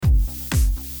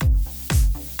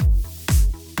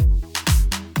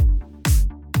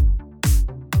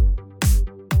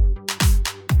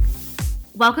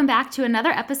Welcome back to another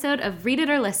episode of Read It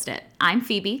or List It. I'm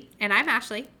Phoebe. And I'm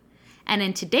Ashley. And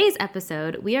in today's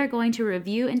episode, we are going to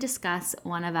review and discuss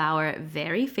one of our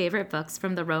very favorite books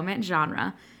from the romance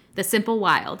genre, The Simple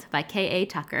Wild by K.A.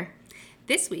 Tucker.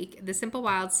 This week, The Simple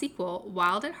Wild sequel,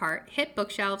 Wild at Heart, hit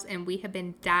bookshelves, and we have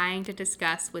been dying to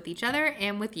discuss with each other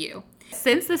and with you.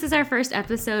 Since this is our first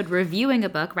episode reviewing a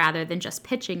book rather than just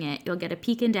pitching it, you'll get a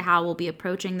peek into how we'll be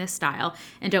approaching this style.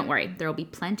 And don't worry, there will be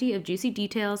plenty of juicy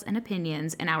details and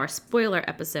opinions in our spoiler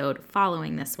episode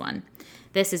following this one.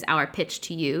 This is our pitch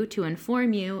to you to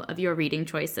inform you of your reading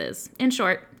choices. In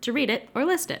short, to read it or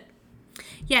list it.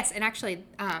 Yes, and actually,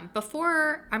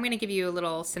 before I'm going to give you a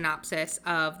little synopsis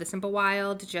of The Simple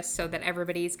Wild, just so that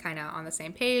everybody's kind of on the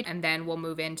same page, and then we'll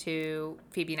move into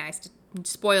Phoebe and I's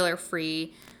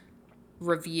spoiler-free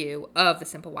review of The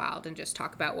Simple Wild and just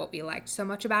talk about what we liked so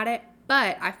much about it.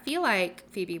 But I feel like,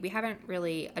 Phoebe, we haven't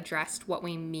really addressed what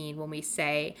we mean when we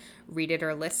say read it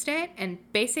or list it. And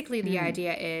basically the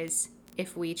idea is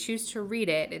if we choose to read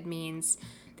it, it means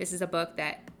this is a book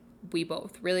that we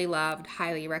both really loved,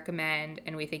 highly recommend,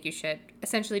 and we think you should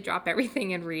essentially drop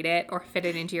everything and read it or fit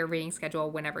it into your reading schedule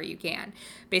whenever you can.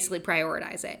 Basically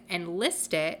prioritize it. And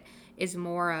list it is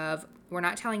more of, we're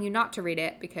not telling you not to read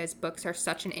it because books are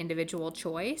such an individual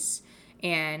choice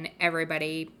and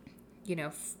everybody,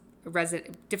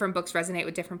 different books resonate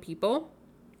with different people.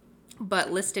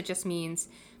 But list it just means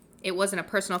it wasn't a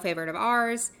personal favorite of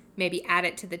ours. Maybe add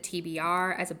it to the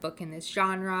TBR as a book in this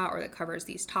genre or that covers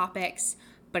these topics.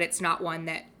 But it's not one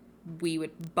that we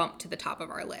would bump to the top of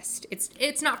our list.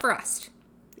 It's not for us.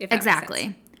 If that Exactly.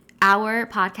 makes sense. Our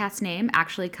podcast name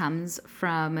actually comes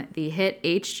from the hit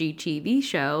HGTV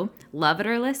show, Love It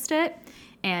or List It.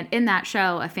 And in that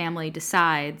show, a family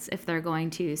decides if they're going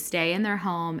to stay in their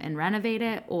home and renovate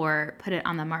it or put it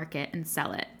on the market and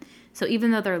sell it. So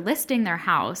even though they're listing their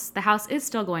house, the house is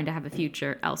still going to have a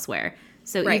future elsewhere.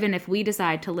 So Right. even if we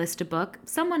decide to list a book,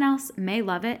 someone else may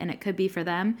love it and it could be for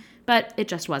them, but it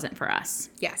just wasn't for us.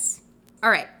 Yes.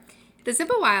 All right. The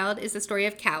Simple Wild is the story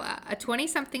of Calla, a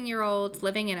 20-something-year-old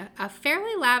living in a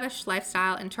fairly lavish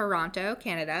lifestyle in Toronto,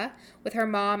 Canada, with her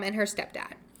mom and her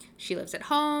stepdad. She lives at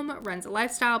home, runs a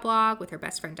lifestyle blog with her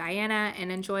best friend Diana,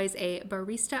 and enjoys a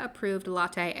barista-approved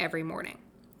latte every morning.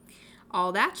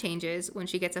 All that changes when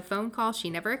she gets a phone call she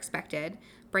never expected,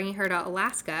 bringing her to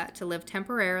Alaska to live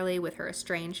temporarily with her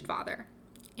estranged father.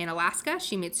 In Alaska,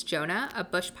 she meets Jonah, a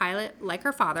bush pilot like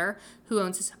her father, who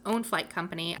owns his own flight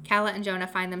company. Calla and Jonah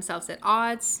find themselves at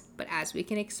odds, but as we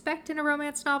can expect in a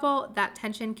romance novel, that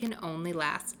tension can only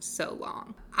last so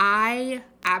long. I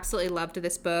absolutely loved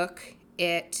this book.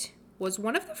 It was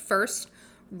one of the first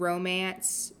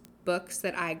romance books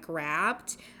that I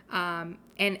grabbed.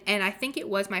 And I think it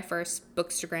was my first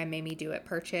Bookstagram Made Me Do It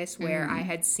purchase where I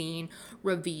had seen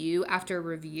review after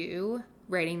review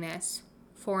rating this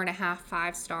 4.5,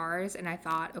 5 stars. And I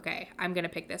thought, okay, I'm going to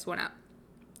pick this one up.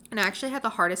 And I actually had the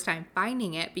hardest time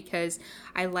finding it because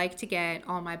I like to get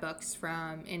all my books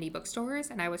from indie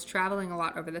bookstores. And I was traveling a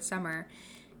lot over the summer.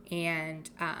 And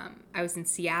I was in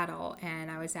Seattle and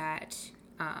I was at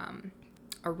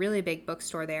a really big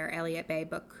bookstore there, Elliott Bay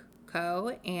Book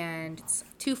Co. And it's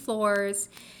 2 floors.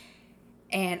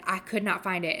 And I could not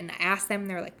find it. And I asked them, and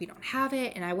they were like, we don't have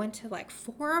it. And I went to like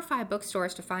 4 or 5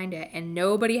 bookstores to find it, and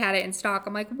nobody had it in stock.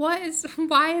 I'm like, why is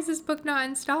this book not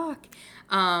in stock?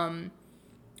 And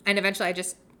eventually I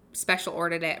just special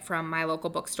ordered it from my local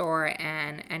bookstore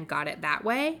and got it that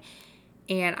way.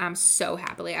 And I'm so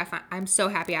happy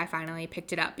I finally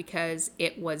picked it up because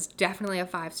it was definitely a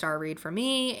 5-star read for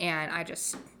me. And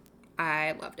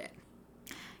I loved it.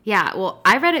 Yeah, well,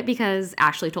 I read it because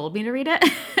Ashley told me to read it,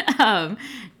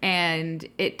 and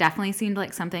it definitely seemed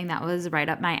like something that was right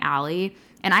up my alley.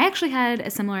 And I actually had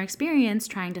a similar experience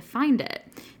trying to find it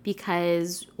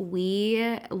because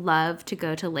we love to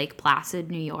go to Lake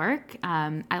Placid, New York.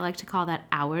 I like to call that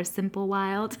our Simple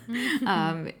Wild.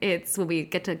 It's when we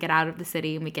get to get out of the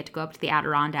city and we get to go up to the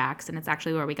Adirondacks, and it's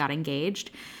actually where we got engaged.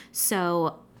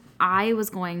 So I was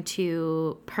going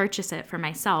to purchase it for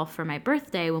myself for my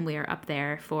birthday when we were up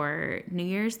there for New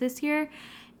Year's this year,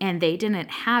 and they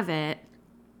didn't have it.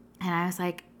 And I was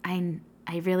like, I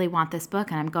really want this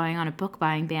book, and I'm going on a book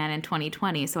buying ban in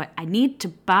 2020, so I need to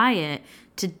buy it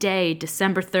today,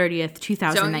 December 30th,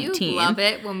 2019. Don't you love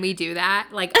it when we do that?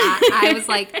 Like, I was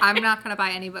like, I'm not going to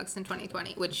buy any books in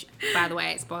 2020, which, by the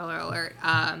way, spoiler alert,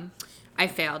 I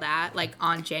failed at, like,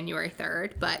 on January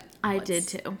 3rd, but I did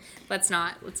too. Let's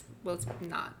not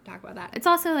talk about that. It's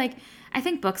also like, I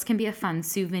think books can be a fun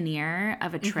souvenir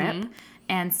of a trip. Mm-hmm.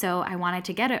 And so I wanted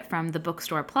to get it from the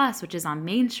Bookstore Plus, which is on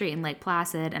Main Street in Lake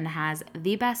Placid and has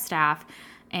the best staff.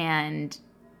 And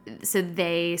So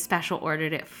they special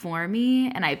ordered it for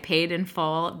me, and I paid in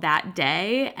full that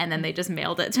day, and then they just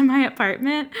mailed it to my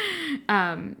apartment.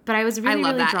 But I was really, I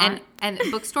love really that. drawn. And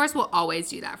bookstores will always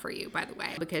do that for you, by the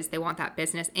way, because they want that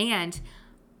business. And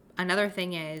another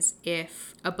thing is,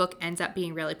 if a book ends up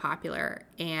being really popular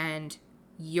and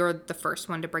you're the first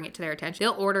one to bring it to their attention,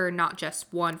 they'll order not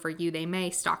just one for you. They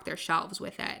may stock their shelves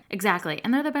with it. Exactly.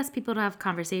 And they're the best people to have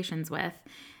conversations with.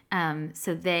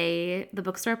 So the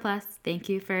Bookstore Plus, thank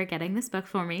you for getting this book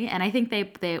for me. And I think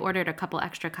they ordered a couple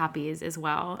extra copies as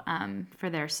well for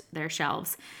their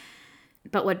shelves.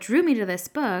 But what drew me to this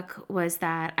book was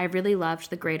that I really loved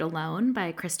The Great Alone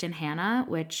by Kristen Hanna,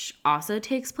 which also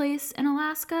takes place in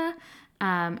Alaska.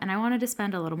 And I wanted to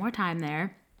spend a little more time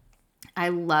there. I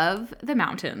love the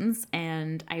mountains,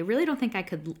 and I really don't think I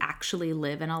could actually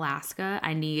live in Alaska.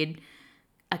 I need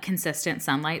a consistent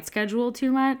sunlight schedule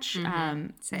too much.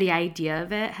 The idea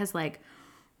of it has like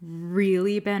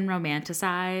really been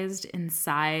romanticized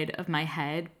inside of my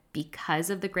head because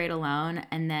of The Great Alone.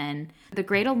 And then The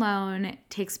Great Alone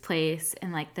takes place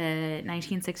in like the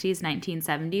 1960s,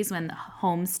 1970s when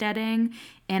homesteading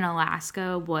in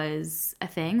Alaska was a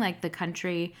thing. Like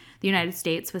the United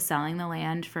States was selling the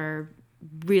land for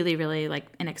really, really like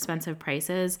inexpensive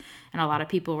prices. And a lot of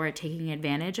people were taking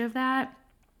advantage of that.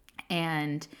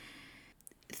 And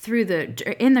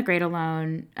in The Great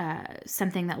Alone,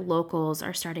 something that locals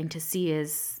are starting to see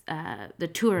is the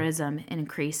tourism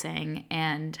increasing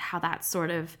and how that's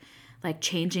sort of like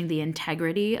changing the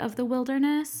integrity of the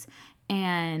wilderness.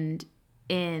 And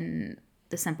in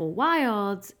The Simple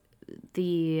Wild,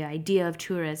 the idea of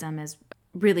tourism is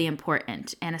really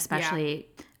important. And especially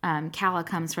Calla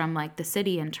comes from like the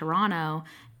city in Toronto,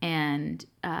 and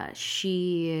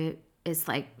she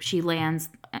lands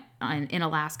in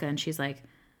Alaska, and she's like,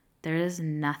 there is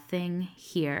nothing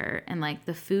here. And like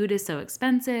the food is so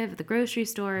expensive at the grocery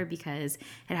store because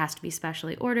it has to be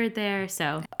specially ordered there.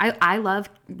 So I love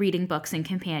reading books in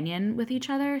companion with each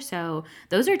other. So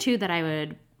those are two that I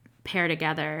would pair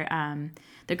together.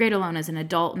 The Great Alone is an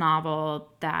adult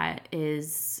novel that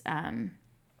is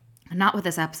not what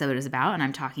this episode is about, and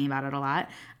I'm talking about it a lot.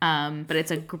 But it's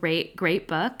a great, great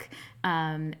book.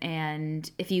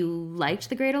 And if you liked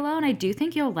The Great Alone, I do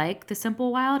think you'll like The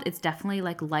Simple Wild. It's definitely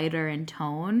like lighter in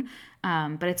tone,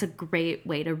 but it's a great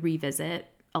way to revisit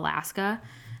Alaska.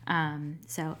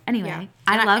 So anyway,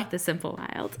 I love The Simple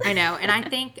Wild. I know. And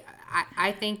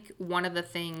I think one of the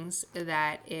things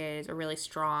that is a really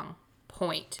strong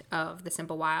point of The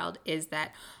Simple Wild is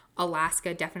that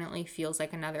Alaska definitely feels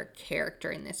like another character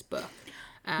in this book.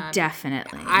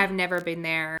 Definitely. I've never been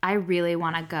there. I really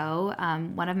want to go.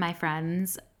 One of my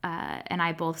friends and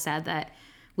I both said that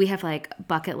we have like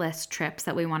bucket list trips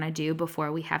that we want to do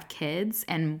before we have kids,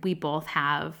 and we both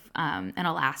have an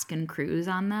Alaskan cruise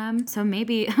on them. So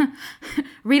maybe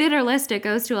read it or list it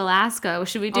goes to Alaska.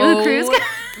 Should we do a cruise?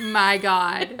 My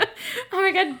God. Oh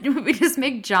my God. We just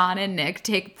make John and Nick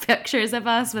take pictures of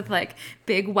us with like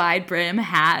big wide brim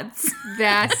hats.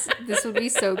 This would be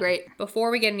so great. Before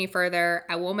we get any further,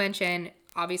 I will mention,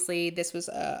 obviously this was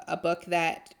a book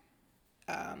that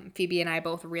Phoebe and I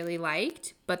both really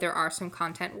liked, but there are some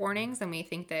content warnings, and we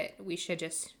think that we should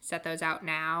just set those out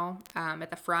now at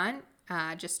the front,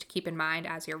 just to keep in mind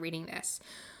as you're reading this.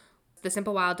 The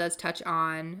Simple Wild does touch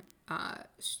on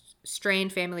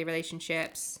strained family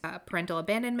relationships, parental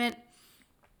abandonment.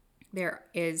 There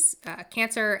is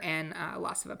cancer and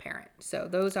loss of a parent. So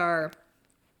those are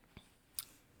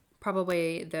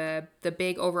probably the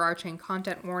big overarching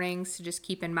content warnings to just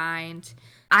keep in mind.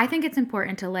 I think it's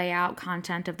important to lay out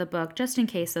content of the book just in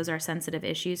case those are sensitive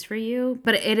issues for you.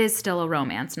 But it is still a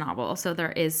romance novel, so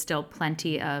there is still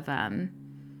plenty of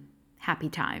happy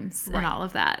times and all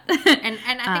of that. and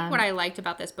I think what I liked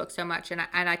about this book so much, and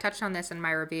I touched on this in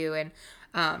my review, and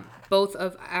both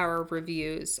of our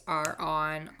reviews are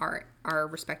on our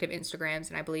respective Instagrams,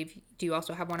 and I believe, do you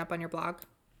also have one up on your blog?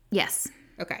 Yes.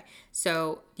 Okay,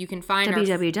 so you can find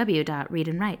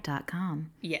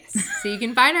www.readandwrite.com. Yes, so you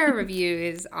can find our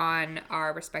reviews on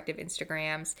our respective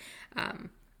Instagrams. I'm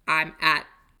at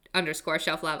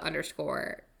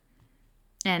 _shelflove_.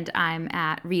 And I'm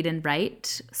at Read and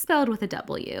Write, spelled with a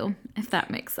W, if that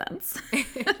makes sense.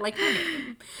 Like my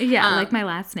name. Yeah, like my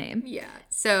last name. Yeah,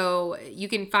 so you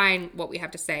can find what we have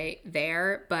to say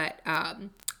there, but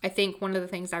I think one of the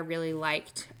things I really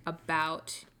liked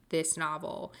about this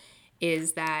novel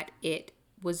is that it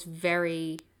was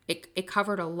it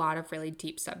covered a lot of really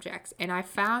deep subjects. And I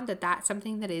found that that's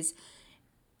something that is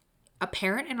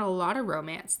apparent in a lot of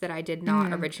romance that I did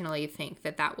not originally think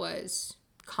that was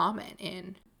common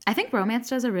in I think romance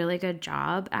does a really good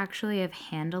job, actually, of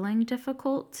handling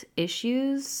difficult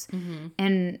issues.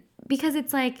 And because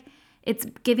it's like, it's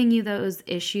giving you those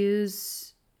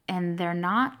issues and they're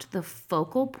not the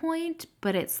focal point,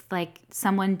 but it's like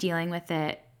someone dealing with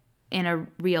it in a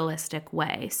realistic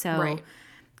way. So Right.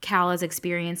 Cal is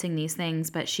experiencing these things,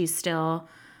 but she's still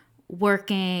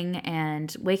working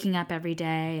and waking up every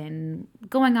day and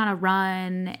going on a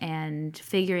run and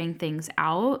figuring things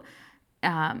out.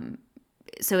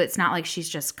 So it's not like she's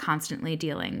just constantly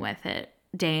dealing with it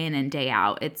day in and day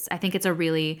out. I think it's a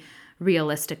really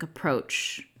realistic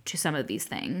approach to some of these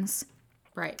things.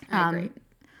 Right. I agree.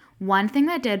 One thing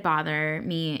that did bother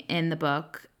me in the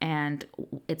book, and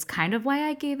it's kind of why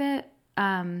I gave it,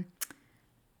 I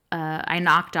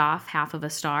knocked off half of a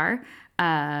star,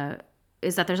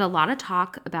 is that there's a lot of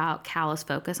talk about Call's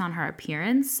focus on her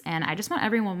appearance. And I just want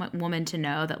every woman to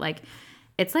know that, like,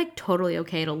 it's like totally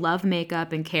okay to love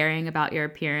makeup and caring about your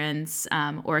appearance.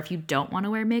 Or if you don't want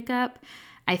to wear makeup,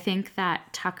 I think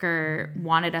that Tucker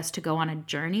wanted us to go on a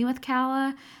journey with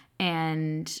Calla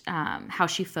and how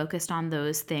she focused on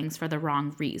those things for the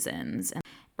wrong reasons.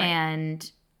 Right.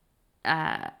 And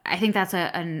I think that's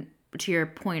to your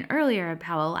point earlier of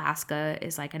how Alaska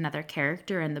is like another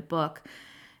character in the book.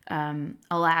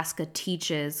 Alaska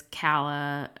teaches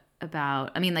Calla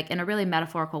about, I mean, like in a really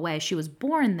metaphorical way, she was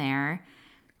born there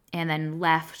and then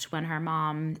left when her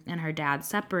mom and her dad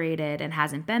separated and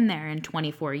hasn't been there in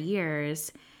 24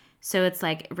 years. So it's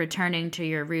like returning to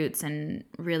your roots and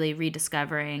really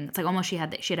rediscovering. It's like almost she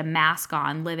had a mask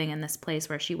on living in this place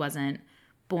where she wasn't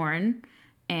born,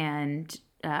 and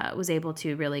was able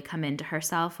to really come into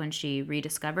herself when she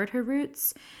rediscovered her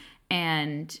roots.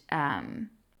 And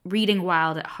reading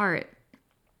Wild at Heart,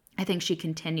 I think she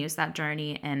continues that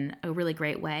journey in a really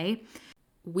great way.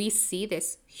 We see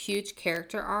this huge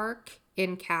character arc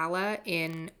in Calla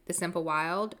in The Simple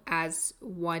Wild, as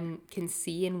one can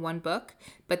see in one book.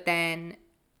 But then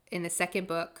in the second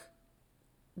book,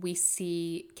 we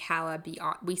see Calla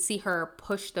beyond. We see her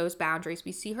push those boundaries.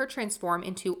 We see her transform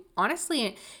into,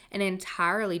 honestly, an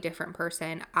entirely different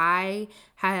person. But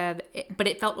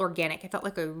it felt organic. It felt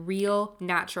like a real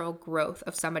natural growth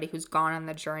of somebody who's gone on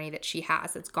the journey that she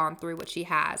has, that's gone through what she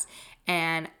has.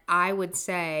 And I would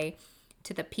say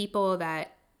to the people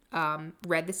that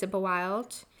read The Simple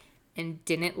Wild and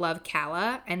didn't love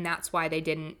Calla, and that's why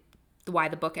why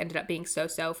the book ended up being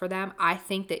so for them, I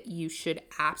think that you should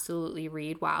absolutely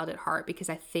read Wild at Heart, because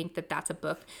I think that that's a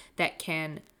book that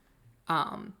can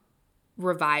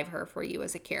revive her for you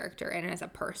as a character and as a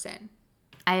person.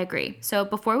 I agree. So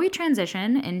before we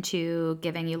transition into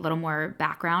giving you a little more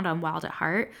background on Wild at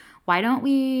Heart, why don't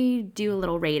we do a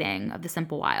little rating of The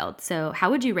Simple Wild? So how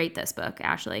would you rate this book,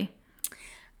 Ashley?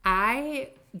 I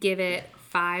give it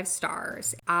 5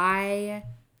 stars. I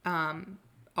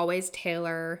always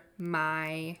tailor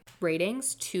my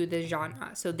ratings to the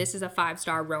genre. So this is a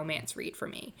 5-star romance read for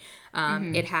me.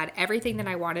 It had everything that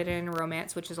I wanted in a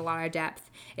romance, which is a lot of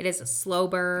depth. It is a slow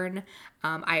burn.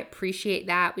 I appreciate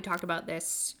that. We talked about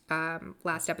this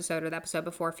last episode, or the episode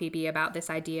before, Phoebe, about this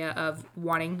idea of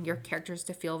wanting your characters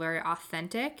to feel very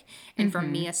authentic. And for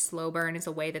me, a slow burn is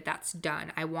a way that that's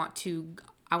done. I want to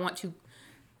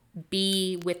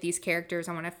be with these characters.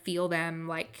 I want to feel them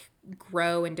like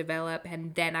grow and develop,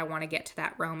 and then I want to get to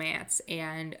that romance.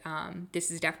 And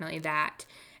this is definitely that.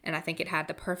 And I think it had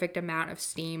the perfect amount of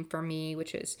steam for me,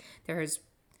 which is there's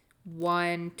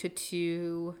 1 to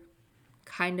 2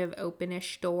 kind of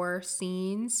openish door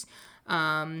scenes,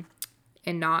 and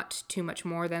not too much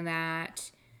more than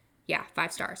that. Yeah,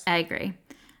 5 stars. I agree.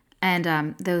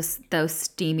 And those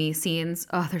steamy scenes,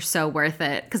 oh, they're so worth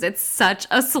it because it's such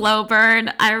a slow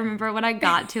burn. I remember when I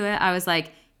got to it, I was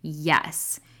like,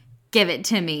 yes, give it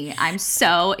to me. I'm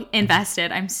so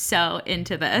invested. I'm so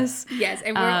into this. Yes,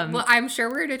 and well, I'm sure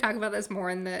we're going to talk about this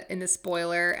more in the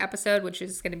spoiler episode, which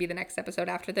is going to be the next episode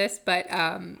after this. But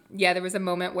yeah, there was a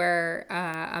moment where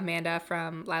Amanda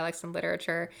from Lilacs and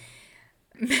Literature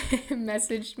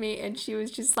messaged me, and she was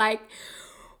just like,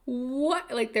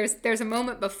 what? Like there's a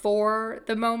moment before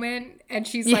the moment, and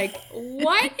she's like,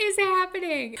 what is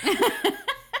happening?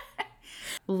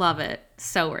 Love it.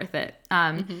 So worth it.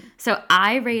 So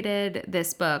I rated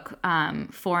this book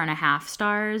 4.5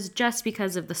 stars just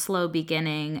because of the slow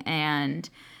beginning, and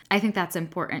I think that's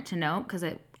important to note because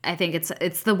I think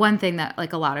it's the one thing that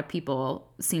like a lot of people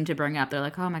seem to bring up. They're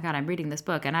like, oh my God, I'm reading this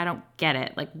book and I don't get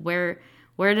it. Like where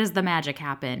does the magic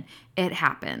happen? It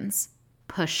happens.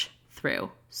 Push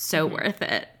through. So worth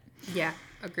it. Yeah,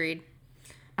 agreed.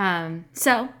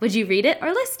 So would you read it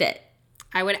or list it?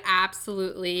 I would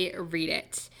absolutely read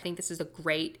it. I think this is a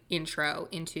great intro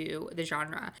into the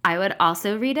genre. I would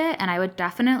also read it, and I would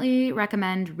definitely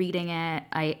recommend reading it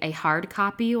a hard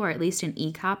copy or at least an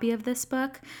e-copy of this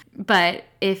book. But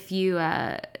if you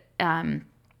are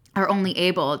only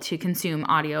able to consume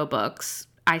audiobooks,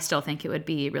 I still think it would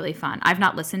be really fun. I've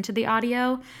not listened to the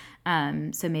audio,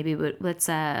 so maybe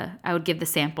I would give the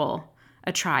sample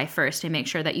a try first and make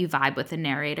sure that you vibe with the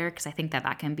narrator, because I think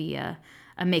that can be a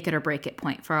make it or break it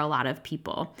point for a lot of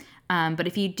people. But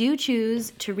if you do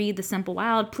choose to read The Simple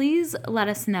Wild, please let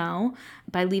us know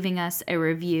by leaving us a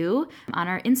review on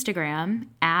our Instagram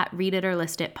at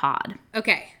readitorlistitpod.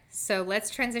 Okay, so let's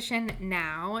transition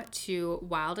now to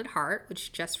Wild at Heart,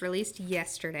 which just released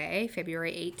yesterday,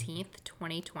 February 18th,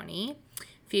 2020.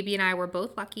 Phoebe and I were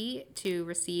both lucky to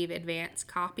receive advance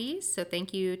copies, so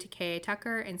thank you to K.A.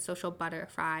 Tucker and Social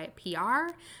Butterfly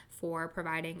PR for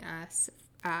providing us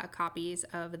copies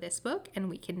of this book, and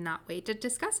we cannot wait to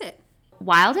discuss it.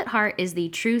 Wild at Heart is the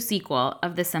true sequel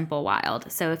of The Simple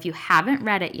Wild, so if you haven't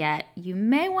read it yet, you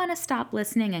may want to stop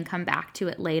listening and come back to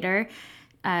it later,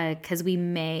 because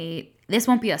this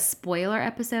won't be a spoiler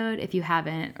episode if you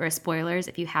haven't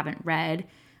read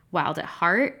Wild at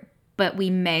Heart, but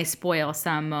we may spoil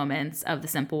some moments of The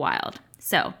Simple Wild.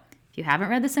 So if you haven't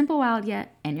read The Simple Wild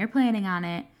yet and you're planning on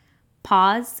it,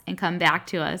 pause and come back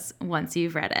to us once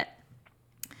you've read it.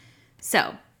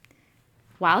 So,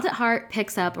 Wild at Heart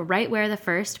picks up right where the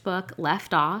first book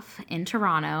left off in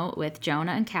Toronto with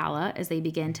Jonah and Calla as they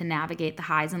begin to navigate the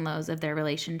highs and lows of their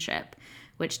relationship,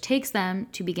 which takes them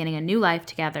to beginning a new life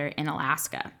together in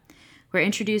Alaska. We're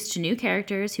introduced to new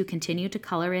characters who continue to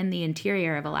color in the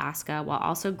interior of Alaska while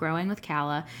also growing with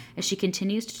Calla as she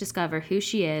continues to discover who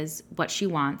she is, what she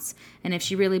wants, and if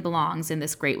she really belongs in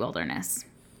this great wilderness.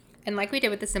 And like we did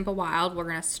with The Simple Wild, we're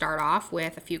going to start off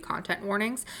with a few content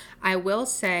warnings. I will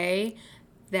say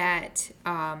that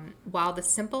while The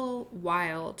Simple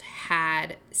Wild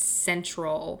had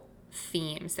central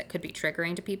themes that could be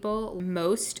triggering to people,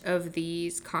 most of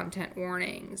these content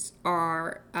warnings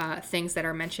are things that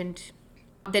are mentioned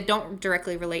that don't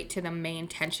directly relate to the main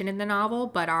tension in the novel,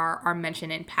 but are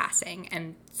mentioned in passing.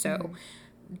 And so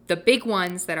the big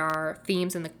ones that are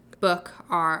themes in the book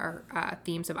are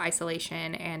themes of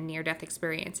isolation and near-death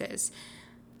experiences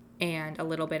and a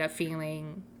little bit of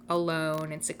feeling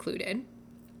alone and secluded.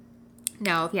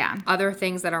 Now, other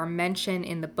things that are mentioned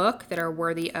in the book that are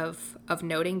worthy of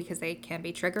noting because they can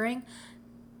be triggering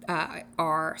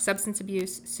are substance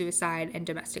abuse, suicide, and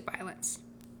domestic violence.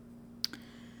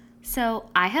 So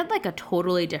I had like a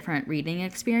totally different reading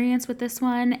experience with this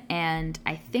one, and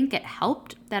I think it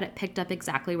helped that it picked up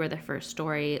exactly where the first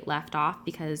story left off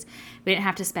because we didn't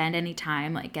have to spend any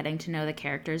time like getting to know the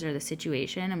characters or the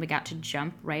situation, and we got to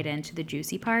jump right into the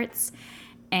juicy parts.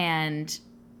 And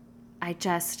I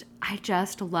just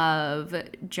love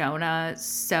Jonah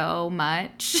so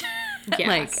much.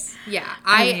 Yes.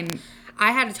 I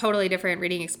had a totally different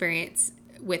reading experience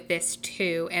with this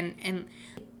too, and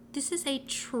this is a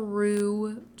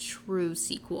true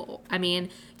sequel. I mean,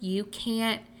 we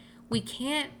can't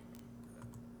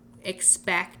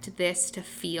expect this to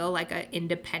feel like an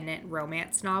independent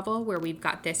romance novel where we've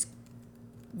got this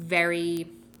very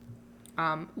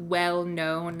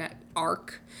well-known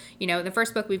arc. You know, in the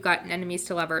first book, we've got enemies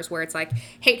to lovers where it's like,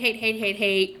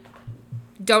 hate,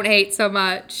 don't hate so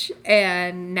much.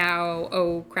 And now,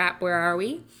 oh crap, where are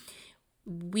we?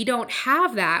 We don't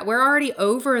have that. We're already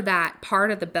over that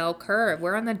part of the bell curve.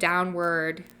 We're on the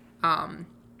downward,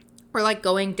 we're like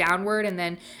going downward and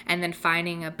then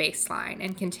finding a baseline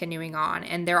and continuing on.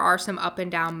 And there are some up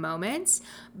and down moments,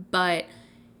 but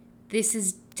this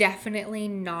is definitely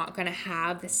not going to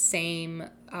have the same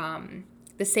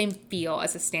feel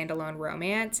as a standalone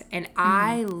romance. And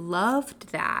I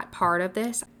loved that part of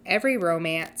this. Every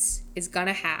romance is going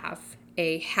to have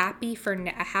a happily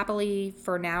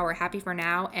for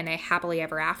now and a happily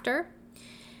ever after.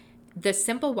 The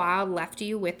Simple Wild left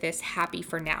you with this happy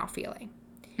for now feeling.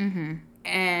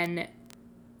 And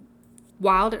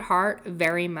Wild at Heart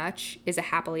very much is a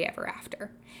happily ever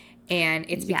after. And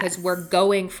it's because we're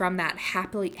going from that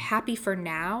happy for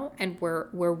now, and we're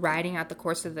riding out the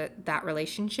course of that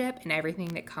relationship and everything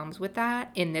that comes with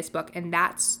that in this book. And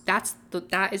that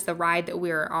is the ride that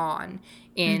we're on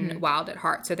in Wild at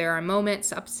Heart. So there are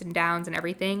moments, ups and downs and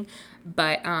everything,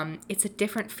 but it's a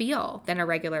different feel than a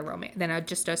regular romance, than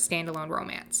just a standalone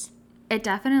romance. It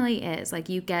definitely is. Like,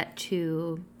 you get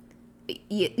to,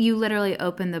 you literally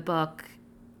open the book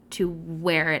to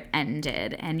where it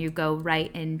ended, and you go right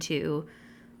into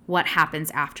what happens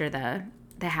after the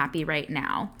happy right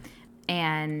now.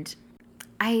 And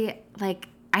I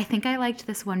think I liked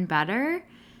this one better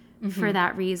for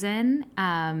that reason.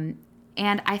 And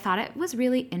I thought it was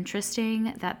really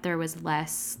interesting that there was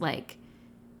less, like,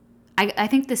 I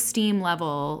think the steam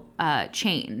level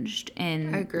changed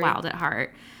in Wild at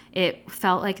Heart. It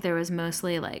felt like there was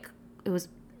mostly, like, it was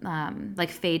like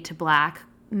fade to black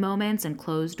moments and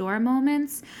closed door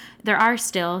moments. There are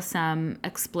still some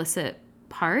explicit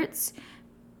parts,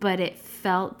 but it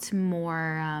felt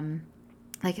more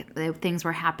like things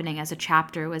were happening as a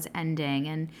chapter was ending,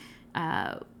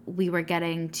 and we were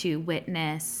getting to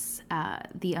witness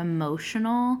the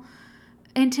emotional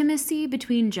intimacy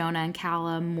between Jonah and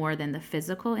Calla more than the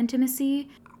physical intimacy.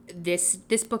 This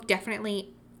book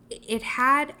definitely, it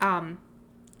had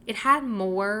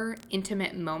more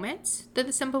intimate moments than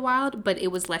The Simple Wild, but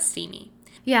it was less steamy.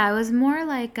 Yeah, it was more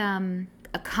like a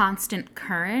constant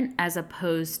current as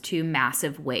opposed to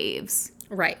massive waves.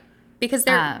 Right. Because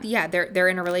they're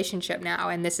in a relationship now,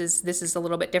 and this is a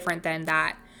little bit different than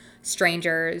that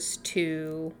strangers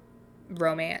to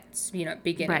romance,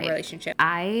 beginning relationship.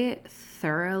 I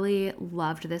thoroughly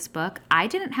loved this book. I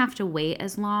didn't have to wait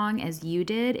as long as you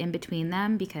did in between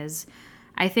them, because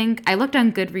I think I looked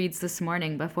on Goodreads this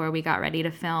morning before we got ready to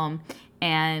film,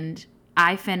 and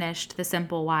I finished The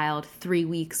Simple Wild 3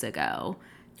 weeks ago.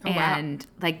 Oh, and wow.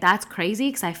 Like, that's crazy,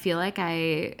 because I feel like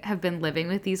I have been living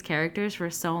with these characters for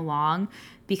so long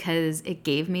because it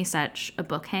gave me such a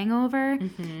book hangover.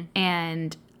 Mm-hmm.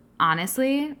 And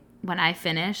honestly, when I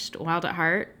finished Wild at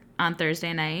Heart on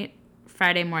Thursday night,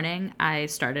 Friday morning, I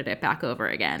started it back over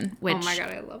again. Which, oh my God,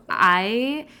 I love that.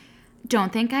 I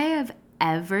don't think I have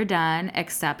ever done,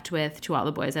 except with To All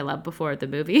the Boys I Loved Before the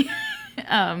movie.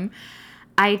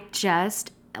 I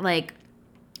just, like,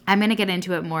 I'm going to get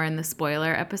into it more in the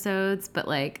spoiler episodes, but,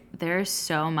 like, there's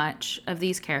so much of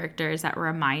these characters that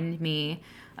remind me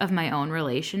of my own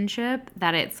relationship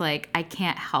that it's like I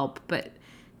can't help but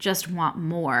just want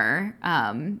more.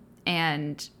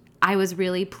 And I was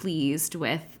really pleased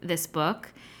with this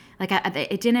book. Like,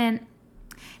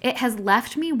 it has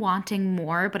left me wanting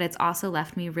more, but it's also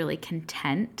left me really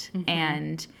content. Mm-hmm.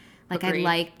 And, like,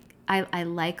 agreed. I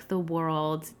like the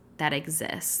world that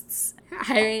exists.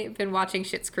 I've been watching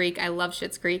Schitt's Creek. I love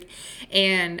Schitt's Creek.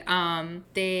 And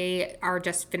they are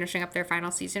just finishing up their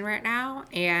final season right now.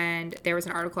 And there was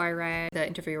an article I read. The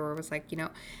interviewer was like,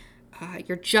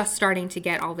 you're just starting to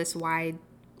get all this wide,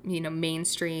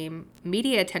 mainstream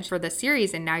media attention for the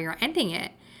series, and now you're ending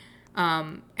it.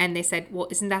 And they said, well,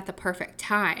 isn't that the perfect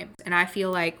time? And I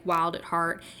feel like Wild at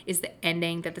Heart is the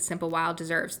ending that The Simple Wild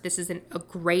deserves. This is a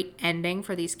great ending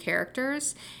for these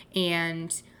characters.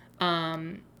 And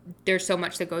there's so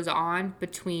much that goes on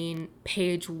between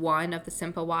page 1 of The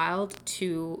Simple Wild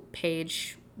to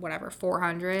page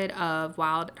 400 of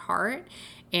Wild at Heart.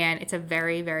 And it's a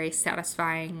very, very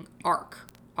satisfying arc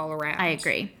all around. I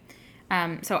agree.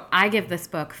 So I give this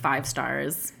book 5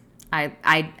 stars.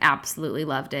 I absolutely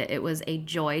loved it. It was a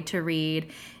joy to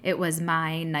read. It was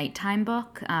my nighttime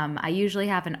book. I usually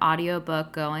have an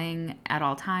audiobook going at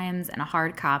all times and a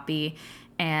hard copy.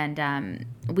 And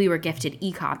we were gifted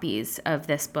e-copies of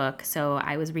this book. So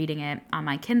I was reading it on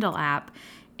my Kindle app.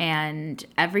 And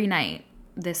every night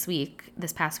this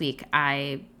past week,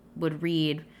 I would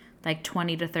read like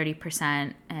 20 to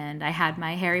 30%. And I had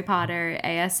my Harry Potter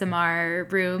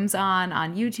ASMR rooms on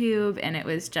YouTube. And it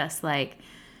was just like,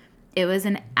 it was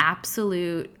an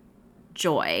absolute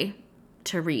joy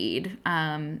to read.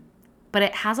 But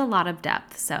it has a lot of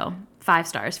depth. So 5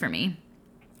 stars for me.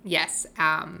 Yes.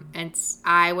 And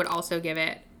I would also give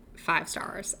it 5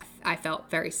 stars. I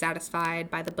felt very satisfied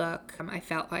by the book. I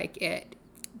felt like it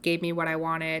gave me what I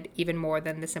wanted even more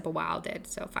than The Simple Wild did.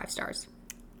 So 5 stars.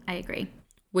 I agree.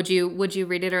 Would you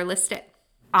read it or list it?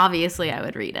 Obviously, I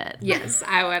would read it. Yes,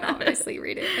 I would obviously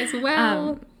read it as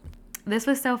well. This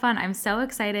was so fun. I'm so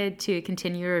excited to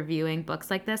continue reviewing books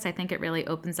like this. I think it really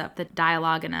opens up the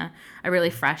dialogue in a really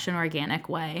fresh and organic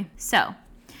way. So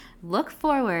look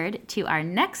forward to our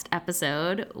next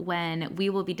episode when we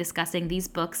will be discussing these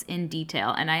books in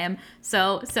detail. And I am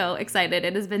so, so excited.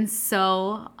 It has been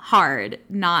so hard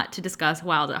not to discuss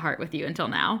Wild at Heart with you until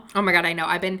now. Oh my God, I know.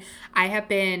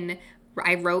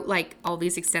 I wrote like all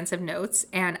these extensive notes,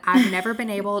 and I've never been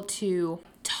able to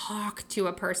talk to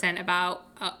a person about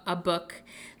a book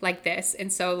like this in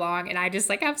so long, and I just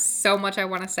like have so much I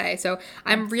want to say. So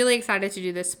I'm really excited to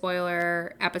do this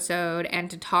spoiler episode and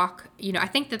to talk. I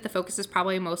think that the focus is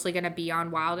probably mostly going to be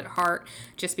on Wild at Heart,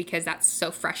 just because that's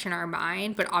so fresh in our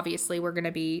mind. But obviously, we're going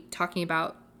to be talking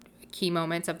about key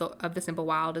moments of the Simple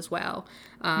Wild as well.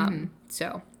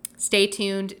 So stay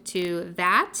tuned to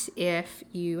that if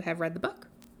you have read the book.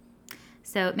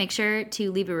 So make sure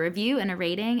to leave a review and a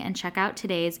rating and check out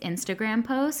today's Instagram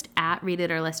post at Read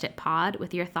It or List It Pod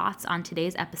with your thoughts on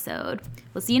today's episode.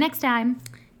 We'll see you next time.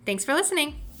 Thanks for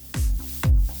listening.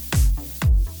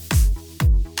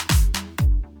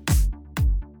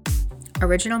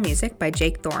 Original music by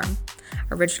Jake Thorne.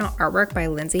 Original artwork by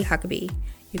Lindsay Huckabee.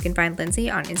 You can find Lindsay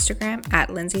on Instagram at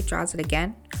Lindsay Draws It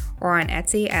Again or on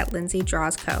Etsy at Lindsay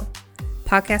Draws Co.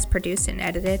 Podcast produced and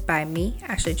edited by me,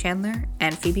 Ashley Chandler,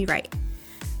 and Phoebe Wright.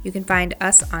 You can find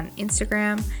us on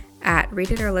Instagram at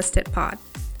Read It or List It Pod.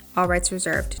 All rights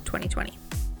reserved 2020.